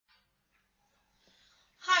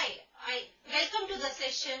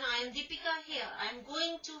session. I am Deepika here. I am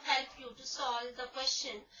going to help you to solve the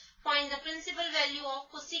question. Find the principal value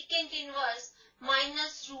of cosecant inverse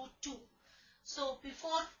minus root 2. So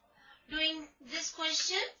before doing this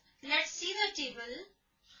question, let's see the table.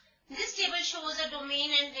 This table shows a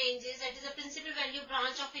domain and ranges, that is the principal value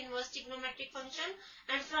branch of inverse trigonometric function,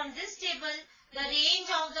 and from this table the range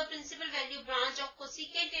of the principal value branch of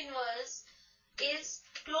cosecant inverse is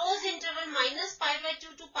closed interval minus pi by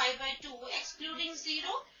 2 to pi by 2 excluding 0.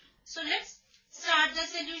 So let's start the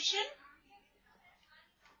solution.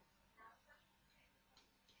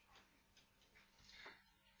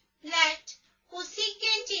 Let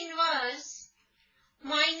cosecant inverse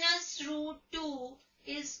minus root 2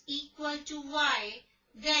 is equal to y,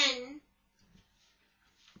 then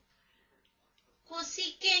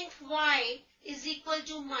cosecant y is equal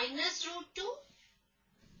to minus root 2,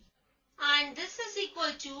 and this is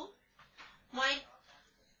equal to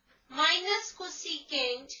minus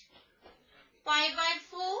cosecant pi by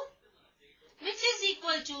 4, which is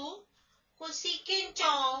equal to cosecant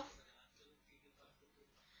of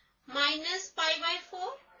minus pi by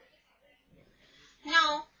 4.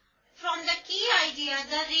 Now, from the key idea,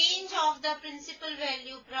 the range of the principal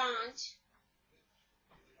value branch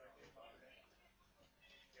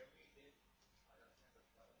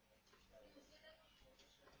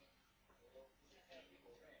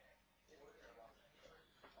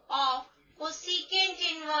of cosecant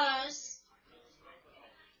inverse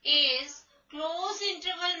is closed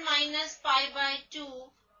interval minus pi by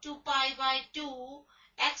 2 to pi by 2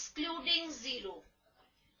 excluding 0,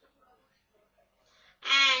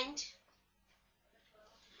 and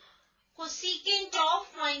cosecant of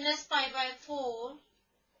minus pi by 4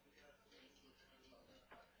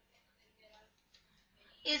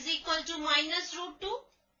 is equal to minus root 2.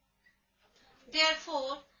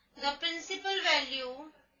 Therefore, the principal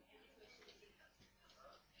value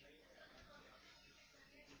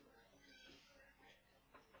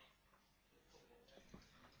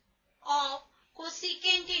of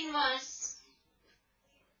cosecant inverse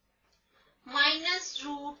minus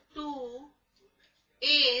root 2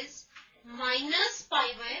 is minus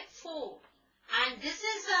pi by 4, and this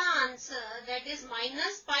is the answer, that is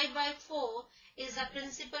minus pi by 4 is the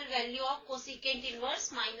principal value of cosecant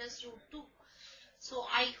inverse minus root 2. So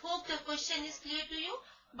I hope the question is clear to you.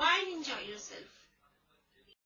 Bye and enjoy yourself.